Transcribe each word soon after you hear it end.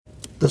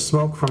The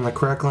smoke from the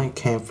crackling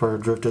campfire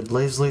drifted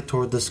lazily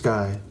toward the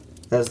sky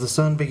as the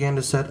sun began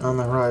to set on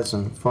the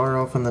horizon far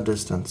off in the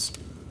distance.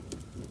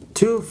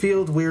 Two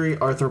field-weary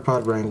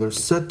arthropod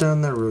wranglers set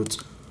down their roots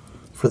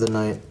for the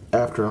night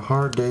after a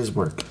hard day's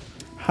work.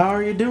 How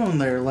are you doing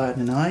there,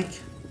 Lightning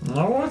Ike?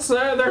 Oh, what's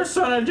that there,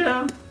 son of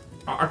Jim?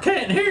 I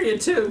can't hear you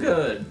too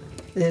good.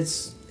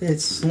 It's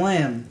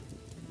Slim.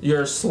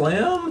 You're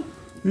Slim?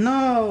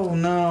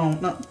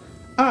 No.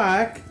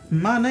 Ike,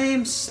 my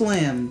name's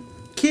Slim.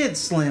 Kid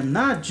Slim,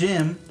 not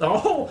Jim.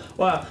 Oh,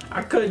 well,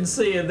 I couldn't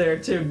see you there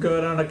too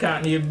good on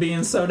account of you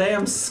being so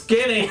damn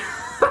skinny.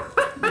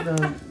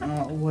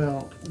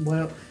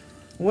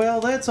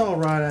 Well, that's all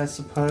right, I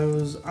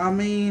suppose. I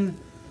mean,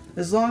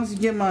 as long as you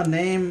get my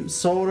name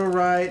sorta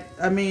right.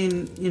 I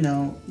mean,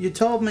 you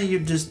told me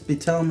you'd just be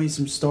telling me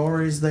some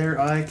stories there,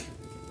 Ike.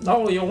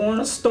 Oh, you want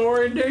a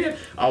story, do you?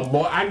 Oh,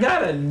 boy, I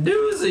got a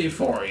doozy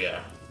for you.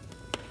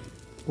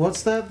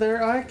 What's that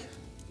there, Ike?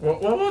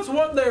 Well, what's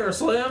what there,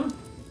 Slim?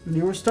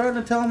 You were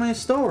starting to tell me a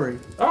story.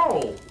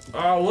 Oh,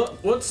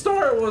 what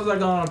story was I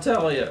gonna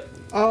tell you?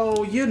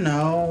 Oh,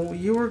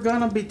 you were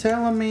gonna be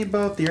telling me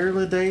about the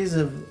early days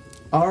of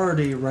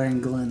arty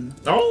wrangling.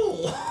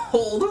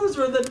 Oh, those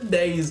were the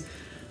days.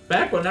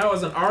 Back when I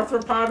was an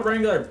Arthropod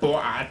Wrangler, boy,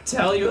 I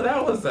tell you,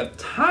 that was the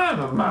time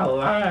of my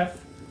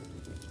life.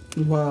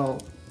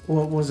 Well,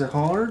 what was it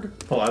hard?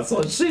 Well, that's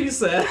what she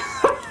said.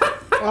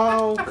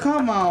 Oh,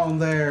 come on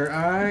there,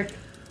 Ike.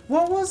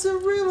 What was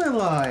it really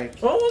like?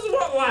 What was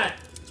what like?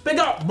 Speak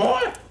up,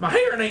 boy. My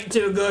hearing ain't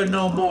too good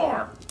no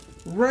more.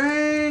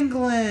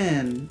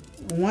 Wrangling.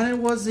 When it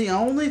was the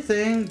only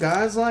thing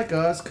guys like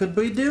us could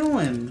be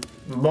doing.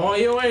 Boy,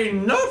 you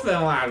ain't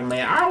nothing like me.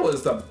 I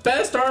was the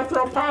best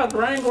Arthropod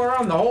Wrangler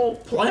on the whole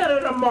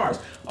planet of Mars.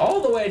 All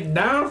the way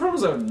down from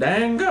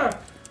Zodanga.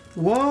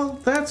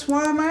 Well, that's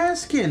why I'm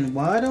asking.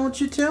 Why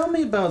don't you tell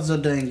me about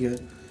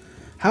Zodanga?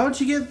 How'd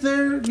you get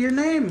your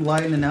name,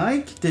 Lightning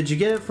Ike? Did you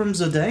get it from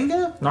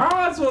Zodanga? No,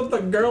 that's what the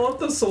girl at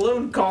the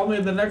saloon called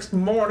me the next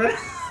morning.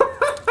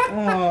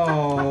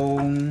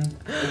 Oh.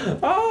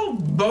 Oh,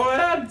 boy,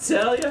 I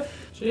tell you.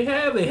 She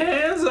had the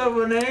hands of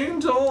an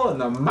angel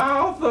and the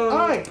mouth of...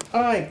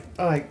 Ike.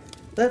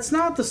 That's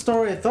not the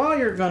story I thought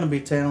you were going to be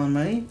telling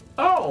me.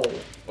 Oh,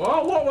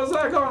 well, what was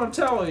I going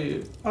to tell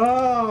you?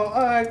 Oh,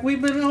 Ike,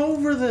 we've been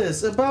over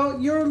this, about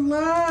your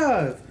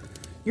life.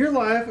 Your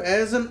life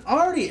as an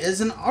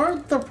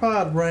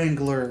arthropod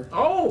wrangler.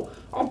 Oh,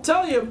 I'll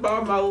tell you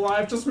about my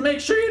life. Just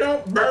make sure you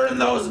don't burn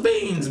those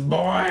beans,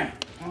 boy.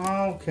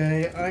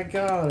 Okay, I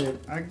got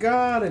it.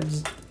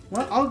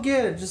 Well, I'll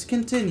get it. Just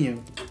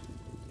continue.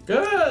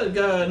 Good.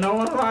 No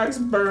one likes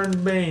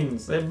burned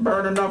beans. They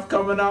burn enough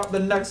coming out the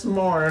next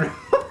morning.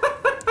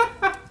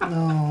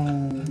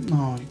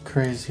 Oh, you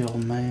crazy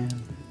old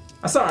man.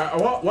 Sorry,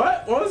 what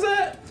was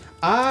that?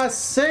 I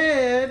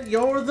said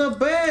you're the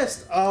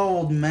best,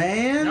 old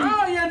man.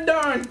 Oh, you're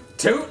darn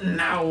tootin'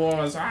 I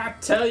was. I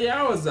tell you,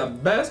 I was the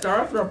best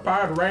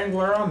Arthropod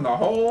Wrangler on the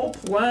whole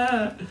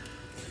planet.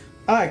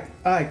 Ike,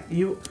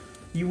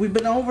 we've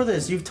been over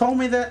this. You've told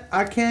me that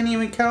I can't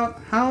even count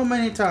how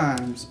many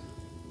times.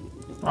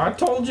 I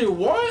told you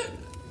what?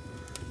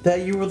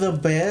 That you were the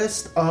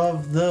best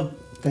of the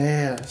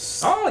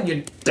best. Oh,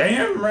 you're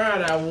damn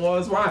right I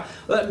was. Why,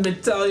 let me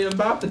tell you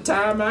about the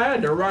time I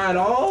had to ride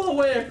all the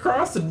way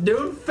across the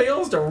dune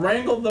fields to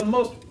wrangle the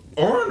most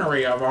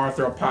ornery of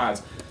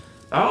arthropods.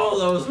 Oh,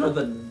 those were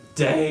the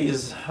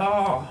days.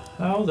 Oh,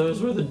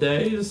 those were the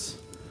days.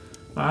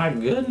 My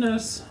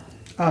goodness.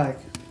 Ike,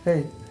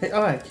 hey,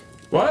 Ike.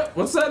 What?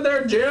 What's that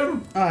there,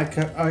 Jim? Ike,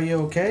 are you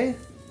okay?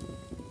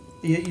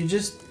 You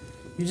just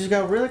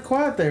got really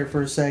quiet there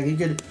for a second.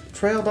 You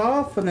trailed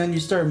off and then you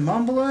started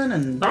mumbling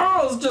and...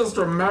 I was just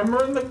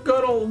remembering the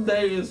good old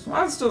days.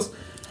 That's just,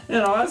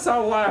 that's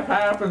how life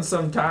happens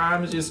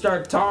sometimes. You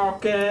start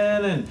talking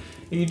and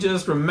you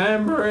just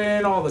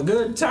remembering all the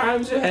good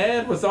times you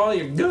had with all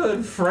your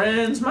good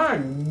friends. My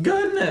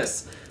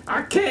goodness.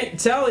 I can't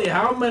tell you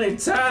how many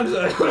times...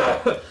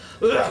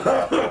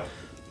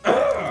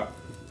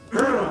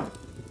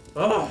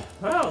 Oh,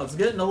 well, it's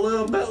getting a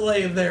little bit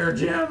late there,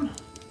 Jim.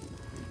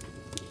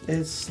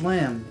 It's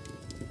Slim.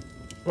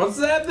 What's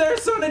that there,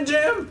 Sonny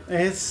Jim?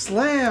 It's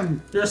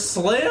Slim. You're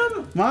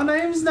Slim? My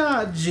name's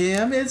not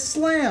Jim, it's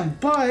Slim.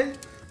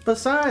 But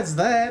besides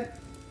that,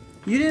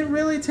 you didn't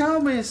really tell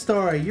me a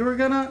story. You're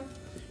gonna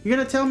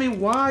tell me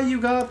why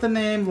you got the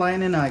name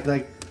Lightning Ike.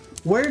 Like,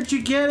 where'd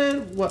you get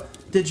it? What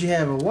did you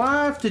have a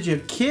wife? Did you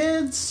have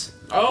kids?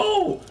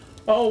 Oh,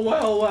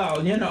 well, I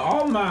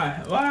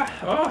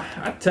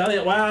tell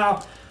you,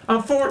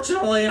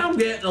 unfortunately, I'm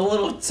getting a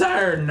little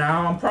tired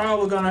now. I'm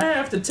probably going to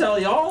have to tell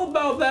you all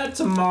about that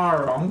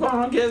tomorrow. I'm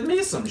going to get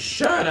me some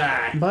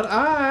shut-eye. But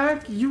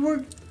Ike,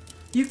 you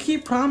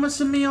keep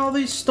promising me all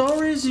these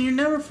stories and you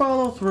never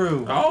follow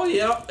through. Oh,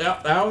 yep,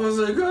 that was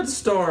a good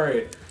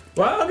story.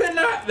 Well, good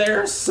night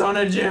there, son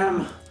of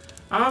Jim.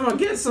 I'm going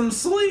to get some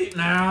sleep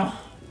now.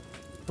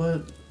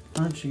 But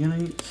aren't you going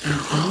to eat some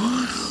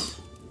things?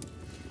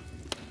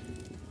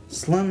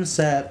 Slim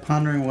sat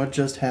pondering what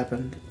just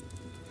happened.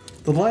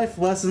 The life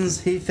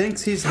lessons he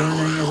thinks he's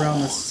learning around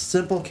the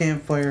simple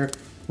campfire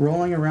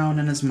rolling around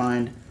in his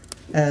mind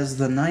as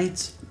the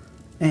Night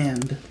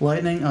and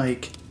Lightning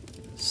Ike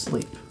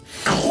sleep.